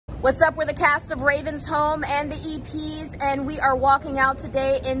What's up with the cast of Raven-Symone and the EPs, and we are walking out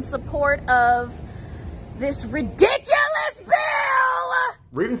today in support of this ridiculous bill!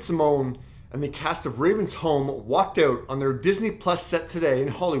 Raven-Symone and the cast of Raven-Symone walked out on their Disney Plus set today in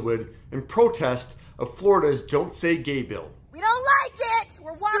Hollywood in protest of Florida's Don't Say Gay bill. We don't like it!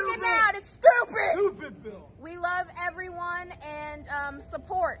 We're walking out, it's stupid! Stupid bill! We love everyone and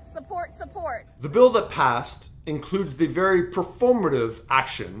support. The bill that passed includes the very performative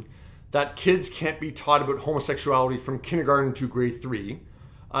action that kids can't be taught about homosexuality from kindergarten to grade 3.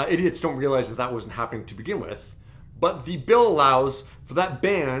 Idiots don't realize that that wasn't happening to begin with. But the bill allows for that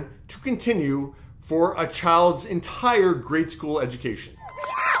ban to continue for a child's entire grade school education.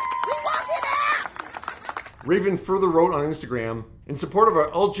 Raven further wrote on Instagram, in support of our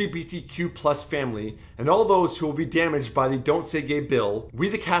LGBTQ plus family and all those who will be damaged by the Don't Say Gay bill, we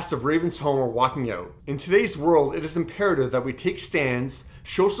the cast of Raven-Symone are walking out. In today's world, it is imperative that we take stands,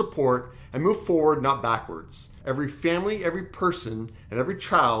 show support, and move forward, not backwards. Every family, every person, and every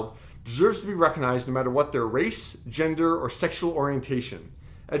child deserves to be recognized no matter what their race, gender, or sexual orientation.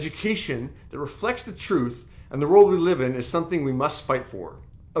 Education that reflects the truth and the world we live in is something we must fight for.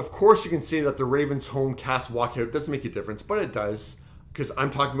 Of course, you can say that the Raven-Symone cast walkout doesn't make a difference, but it does, because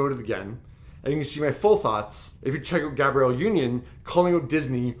I'm talking about it again. And you can see my full thoughts if you check out Gabrielle Union calling out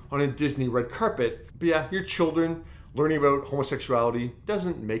Disney on a Disney red carpet. But yeah, your children learning about homosexuality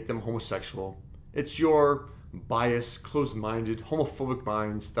doesn't make them homosexual. It's your biased, closed-minded, homophobic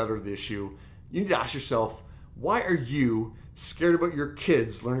minds that are the issue. You need to ask yourself, why are you scared about your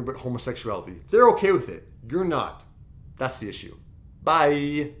kids learning about homosexuality? They're okay with it. You're not. That's the issue.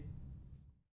 Bye.